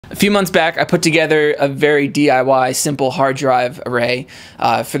A few months back, I put together a very DIY, simple hard drive array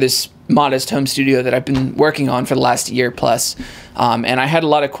for this modest home studio that I've been working on for the last year plus. And I had a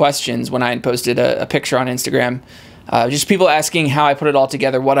lot of questions when I had posted a picture on Instagram. Just people asking how I put it all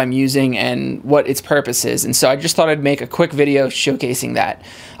together, what I'm using, and what its purpose is. And so I just thought I'd make a quick video showcasing that.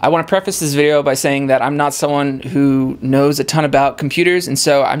 I want to preface this video by saying that I'm not someone who knows a ton about computers, and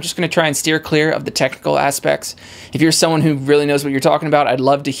so I'm just going to try and steer clear of the technical aspects. If you're someone who really knows what you're talking about, I'd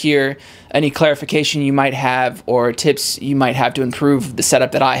love to hear any clarification you might have or tips you might have to improve the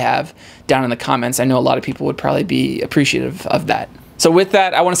setup that I have down in the comments. I know a lot of people would probably be appreciative of that. So with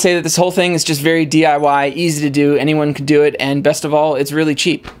that, I want to say that this whole thing is just very DIY, easy to do, anyone can do it, and best of all, it's really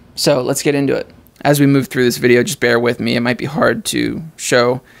cheap. So let's get into it. As we move through this video, just bear with me. It might be hard to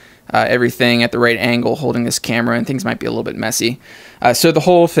show everything at the right angle holding this camera, and things might be a little bit messy. So the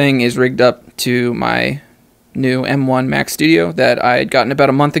whole thing is rigged up to my new M1 Mac Studio that I had gotten about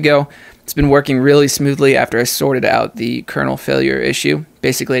a month ago. It's been working really smoothly after I sorted out the kernel failure issue.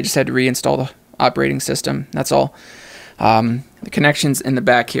 Basically, I just had to reinstall the operating system, that's all. The connections in the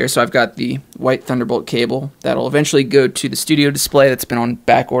back here, so I've got the white Thunderbolt cable that'll eventually go to the studio display that's been on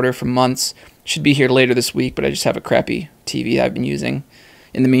back order for months. Should be here later this week, but I just have a crappy TV I've been using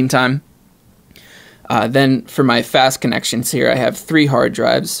in the meantime. Then for my fast connections here, I have 3 hard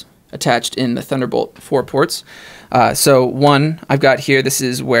drives attached in the Thunderbolt 4 ports. So one I've got here, this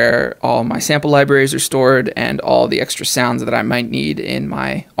is where all my sample libraries are stored and all the extra sounds that I might need in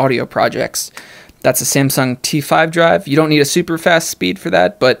my audio projects. That's a Samsung T5 drive. You don't need a super fast speed for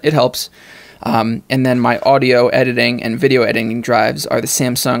that, but it helps. And then my audio editing and video editing drives are the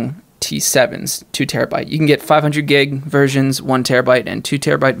Samsung T7s, 2 terabyte. You can get 500 gig versions, 1 terabyte, and 2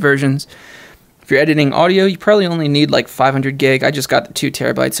 terabyte versions. If you're editing audio, you probably only need like 500 gig. I just got the 2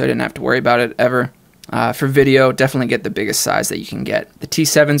 terabyte, so I didn't have to worry about it ever. For video, definitely get the biggest size that you can get. The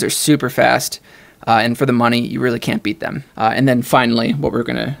T7s are super fast. And for the money, you really can't beat them. And then finally, what we're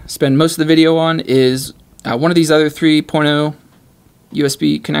going to spend most of the video on is one of these other 3.0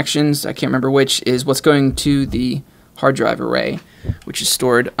 USB connections, I can't remember which, is what's going to the hard drive array, which is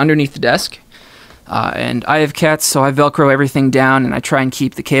stored underneath the desk. And I have cats, so I Velcro everything down, and I try and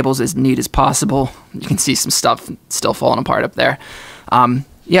keep the cables as neat as possible. You can see some stuff still falling apart up there.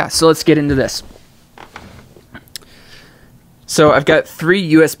 Yeah, so let's get into this. So I've got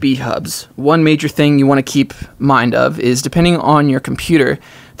 3 USB hubs. One major thing you want to keep mind of is, depending on your computer,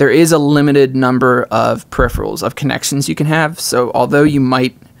 there is a limited number of peripherals, of connections you can have. So although you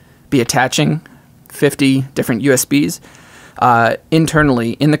might be attaching 50 different USBs,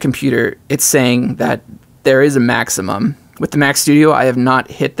 internally in the computer, it's saying that there is a maximum. With the Mac Studio, I have not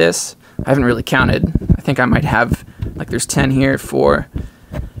hit this. I haven't really counted. I think I might have, like, there's 10 here for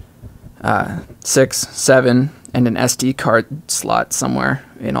 6, 7, and an SD card slot somewhere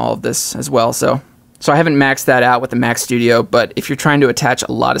in all of this as well. So I haven't maxed that out with the Mac Studio, but if you're trying to attach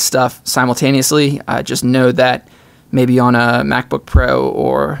a lot of stuff simultaneously, just know that maybe on a MacBook Pro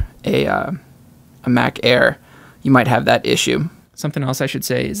or a Mac Air, you might have that issue. Something else I should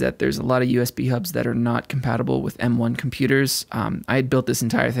say is that there's a lot of USB hubs that are not compatible with M1 computers. I had built this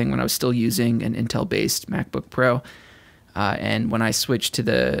entire thing when I was still using an Intel-based MacBook Pro. And when I switched to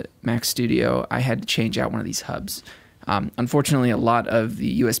the Mac Studio, I had to change out one of these hubs. Unfortunately, a lot of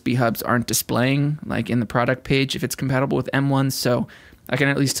the USB hubs aren't displaying, like, in the product page if it's compatible with M1, so I can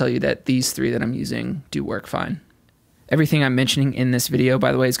at least tell you that these 3 that I'm using do work fine. Everything I'm mentioning in this video,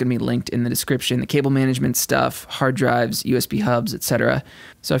 by the way, is going to be linked in the description. The cable management stuff, hard drives, USB hubs, etc.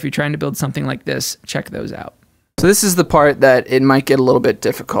 So if you're trying to build something like this, check those out. So this is the part that it might get a little bit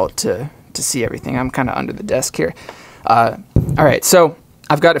difficult to see everything. I'm kind of under the desk here. Alright, so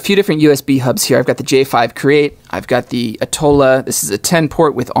I've got a few different USB hubs here. I've got the J5 Create, I've got the Atola. This is a 10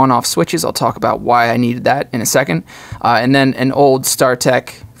 port with on-off switches. I'll talk about why I needed that in a second. And then an old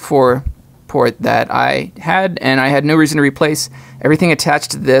StarTech 4 port that I had, and I had no reason to replace. Everything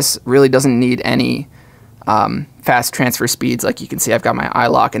attached to this really doesn't need any fast transfer speeds. Like you can see, I've got my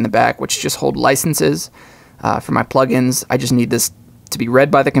iLock in the back, which just hold licenses for my plugins. I just need this to be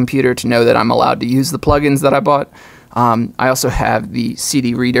read by the computer to know that I'm allowed to use the plugins that I bought. I also have the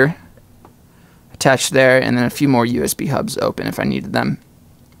CD reader attached there, and then a few more USB hubs open if I needed them.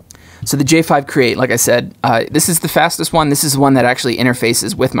 So the J5 Create, like I said, this is the fastest one. This is the one that actually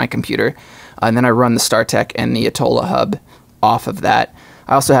interfaces with my computer. And then I run the StarTech and the Atola hub off of that.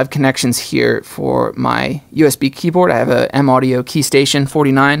 I also have connections here for my USB keyboard. I have a M-Audio KeyStation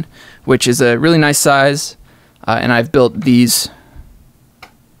 49, which is a really nice size, and I've built these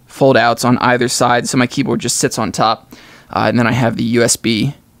fold outs on either side, so my keyboard just sits on top. And then I have the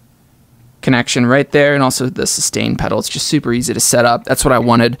USB connection right there, and also the sustain pedal. It's just super easy to set up. That's what I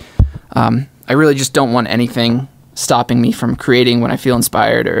wanted. I really just don't want anything stopping me from creating when I feel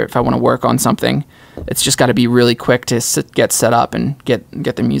inspired or if I want to work on something. It's just got to be really quick to get set up and get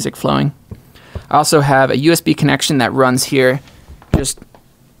the music flowing. I also have a USB connection that runs here, just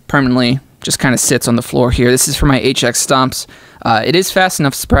permanently, just kind of sits on the floor here. This is for my HX Stomps. It is fast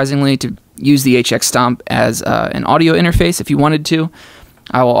enough, surprisingly, to use the HX Stomp as an audio interface if you wanted to.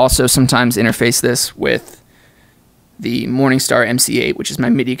 I will also sometimes interface this with the Morningstar MC8, which is my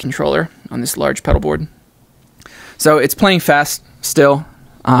MIDI controller on this large pedal board. So it's playing fast still.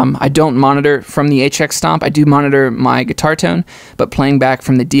 I don't monitor from the HX Stomp. I do monitor my guitar tone, but playing back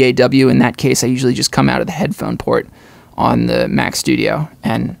from the DAW, in that case, I usually just come out of the headphone port on the Mac Studio,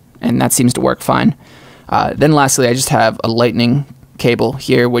 and that seems to work fine. Then lastly, I just have a lightning cable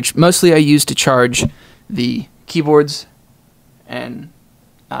here, which mostly I use to charge the keyboards and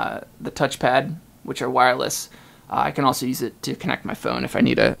the touchpad, which are wireless. I can also use it to connect my phone if I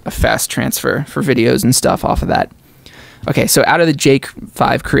need a fast transfer for videos and stuff off of that. Okay, so out of the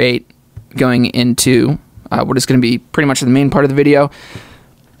J5 Create, going into what is going to be pretty much the main part of the video,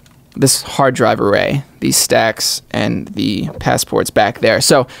 this hard drive array, these stacks, and the passports back there.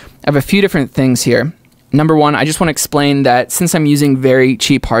 So I have a few different things here. Number one, I just want to explain that since I'm using very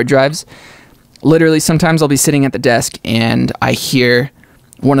cheap hard drives, literally sometimes I'll be sitting at the desk and I hear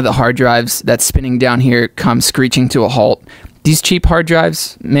one of the hard drives that's spinning down here come screeching to a halt. These cheap hard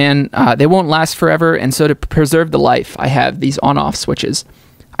drives, man, they won't last forever, and so to preserve the life, I have these on-off switches.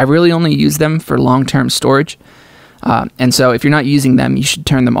 I really only use them for long-term storage, and so if you're not using them, you should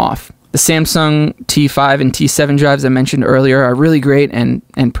turn them off. The Samsung T5 and T7 drives I mentioned earlier are really great and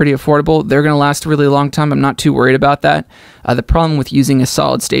pretty affordable. They're going to last a really long time. I'm not too worried about that. The problem with using a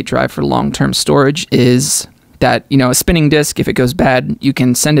solid-state drive for long-term storage is that, you know, a spinning disk, if it goes bad, you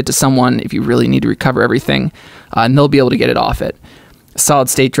can send it to someone if you really need to recover everything, and they'll be able to get it off it. A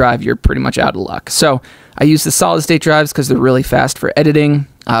solid-state drive, you're pretty much out of luck. So I use the solid-state drives because they're really fast for editing,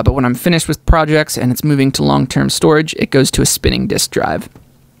 but when I'm finished with projects and it's moving to long-term storage, it goes to a spinning disk drive.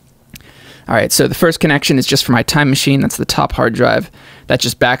 All right, so the first connection is just for my Time Machine. That's the top hard drive. That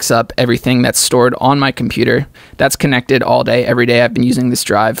just backs up everything that's stored on my computer. That's connected all day, every day. I've been using this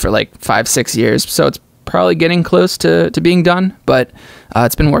drive for like 5-6 years, so it's probably getting close to being done, but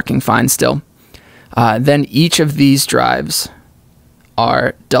it's been working fine still. Then each of these drives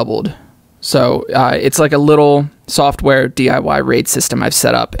are doubled. So it's like a little software DIY RAID system I've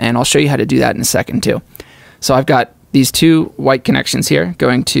set up, and I'll show you how to do that in a second too. So I've got these two white connections here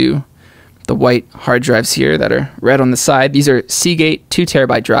going to the white hard drives here that are red on the side. These are Seagate 2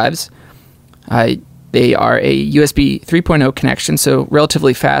 terabyte drives. They are a USB 3.0 connection, so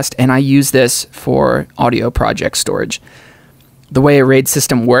relatively fast, and I use this for audio project storage. The way a RAID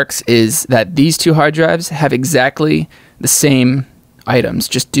system works is that these two hard drives have exactly the same items,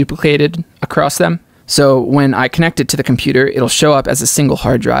 just duplicated across them. So when I connect it to the computer, it'll show up as a single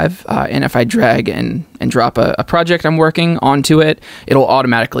hard drive, and if I drag and drop a project I'm working onto it, it'll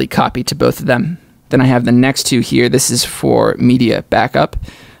automatically copy to both of them. Then I have the next two here. This is for media backup.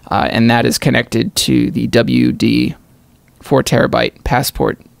 And that is connected to the WD 4 terabyte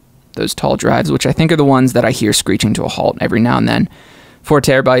passport, those tall drives, which I think are the ones that I hear screeching to a halt every now and then. 4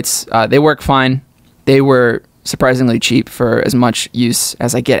 terabytes, they work fine. They were surprisingly cheap for as much use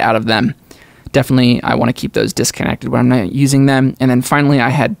as I get out of them. Definitely, I want to keep those disconnected when I'm not using them. And then finally, I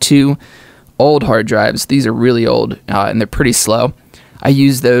had two old hard drives. These are really old, and they're pretty slow. I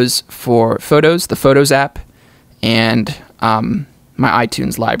use those for Photos, the Photos app, and my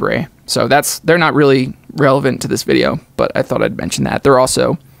iTunes library. So they're not really relevant to this video, but I thought I'd mention that. They're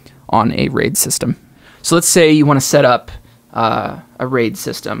also on a RAID system. So let's say you want to set up a RAID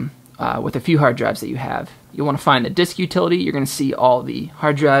system with a few hard drives that you have. You'll want to find the disk utility. You're going to see all the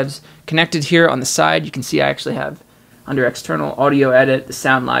hard drives connected here on the side. You can see I actually have under external audio edit, the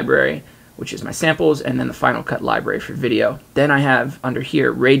sound library, which is my samples, and then the Final Cut library for video. Then I have under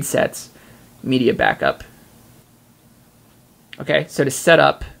here RAID sets, media backup. Okay, so to set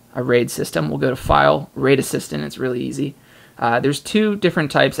up a RAID system, we'll go to File, RAID Assistant. It's really easy. There's two different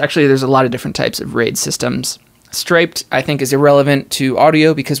types. Actually, there's a lot of different types of RAID systems. Striped, I think, is irrelevant to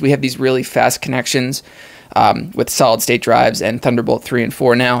audio because we have these really fast connections with solid-state drives and Thunderbolt 3 and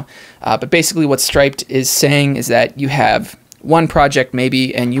 4 now. But basically what Striped is saying is that you have one project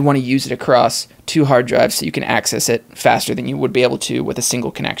maybe, and you want to use it across two hard drives so you can access it faster than you would be able to with a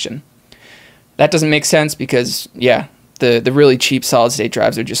single connection. That doesn't make sense because, yeah, the really cheap solid-state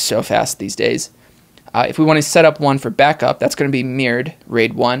drives are just so fast these days. If we want to set up one for backup, that's going to be mirrored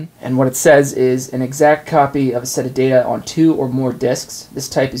RAID 1. And what it says is an exact copy of a set of data on 2 or more disks. This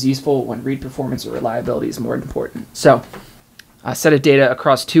type is useful when read performance or reliability is more important. So, a set of data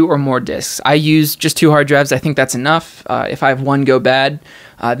across 2 or more disks. I use just 2 hard drives. I think that's enough. If I have one go bad,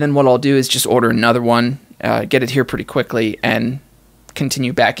 then what I'll do is just order another one, get it here pretty quickly, and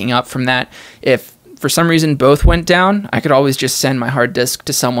continue backing up from that. If for some reason both went down, I could always just send my hard disk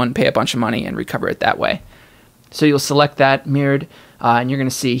to someone, pay a bunch of money, and recover it that way. So you'll select that mirrored, and you're going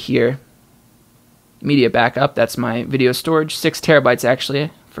to see here media backup. That's my video storage, 6 terabytes actually.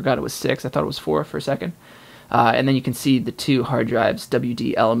 I forgot it was 6. I thought it was 4 for a second. And then you can see the 2 hard drives,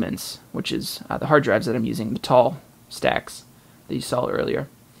 WD Elements, which is the hard drives that I'm using, the tall stacks that you saw earlier.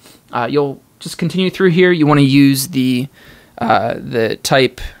 You'll just continue through here. You want to use the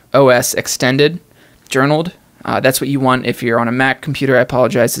type OS extended journaled. That's what you want if you're on a Mac computer. I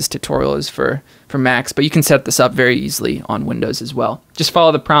apologize, this tutorial is for Macs, but you can set this up very easily on Windows as well. Just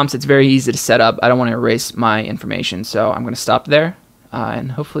follow the prompts. It's very easy to set up. I don't want to erase my information, so I'm going to stop there,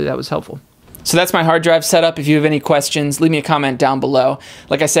 and hopefully that was helpful. So that's my hard drive setup. If you have any questions, leave me a comment down below.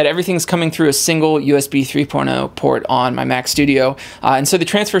 Like I said, everything's coming through a single USB 3.0 port on my Mac Studio. And so the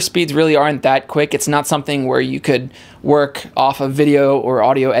transfer speeds really aren't that quick. It's not something where you could work off of video or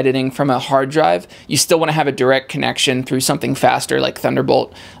audio editing from a hard drive. You still want to have a direct connection through something faster like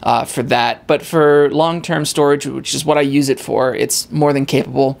Thunderbolt for that. But for long-term storage, which is what I use it for, it's more than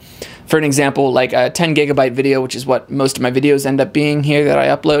capable. For an example, like a 10 gigabyte video, which is what most of my videos end up being here that I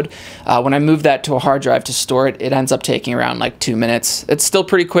upload, when I move that to a hard drive to store it, it ends up taking around like 2 minutes. It's still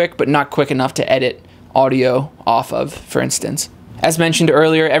pretty quick, but not quick enough to edit audio off of, for instance. As mentioned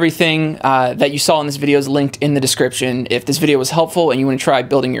earlier, everything that you saw in this video is linked in the description. If this video was helpful and you want to try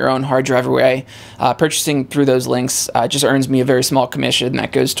building your own hard drive array, purchasing through those links just earns me a very small commission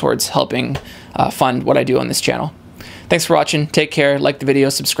that goes towards helping fund what I do on this channel. Thanks for watching. Take care. Like the video,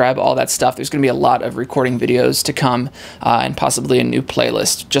 subscribe, all that stuff. There's going to be a lot of recording videos to come and possibly a new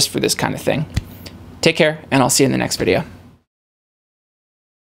playlist just for this kind of thing. Take care, and I'll see you in the next video.